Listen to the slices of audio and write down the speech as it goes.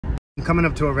Coming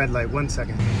up to a red light, 1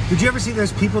 second. Did you ever see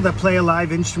those people that play a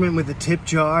live instrument with a tip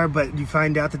jar, but you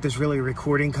find out that there's really a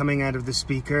recording coming out of the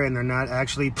speaker and they're not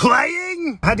actually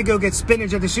playing? I had to go get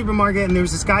spinach at the supermarket and there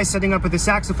was this guy setting up with a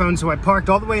saxophone, so I parked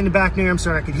all the way in the back near him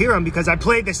so I could hear him because I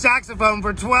played the saxophone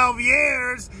for 12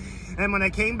 years. And when I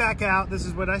came back out, this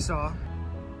is what I saw.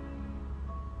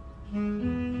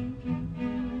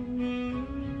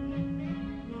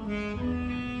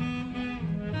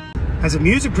 As a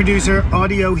music producer,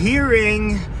 audio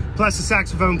hearing, plus a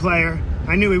saxophone player,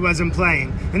 I knew he wasn't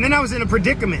playing. And then I was in a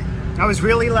predicament. I was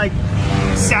really like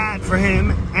sad for him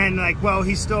and like, well,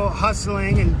 he's still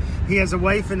hustling and he has a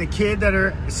wife and a kid that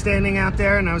are standing out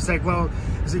there. And I was like, well,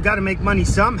 he's got to make money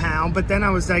somehow. But then I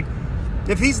was like,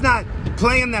 if he's not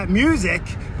playing that music,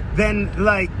 then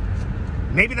like,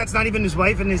 maybe that's not even his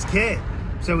wife and his kid.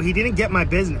 So he didn't get my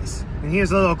business. And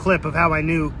here's a little clip of how I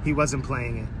knew he wasn't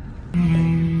playing it.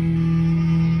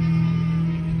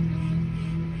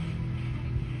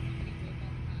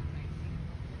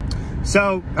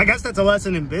 So I guess that's a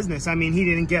lesson in business. I mean, he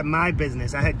didn't get my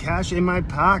business. I had cash in my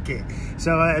pocket.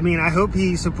 So, I mean, I hope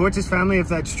he supports his family if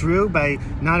that's true by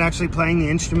not actually playing the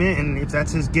instrument. And if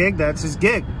that's his gig, that's his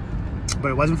gig.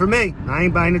 But it wasn't for me. I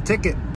ain't buying a ticket.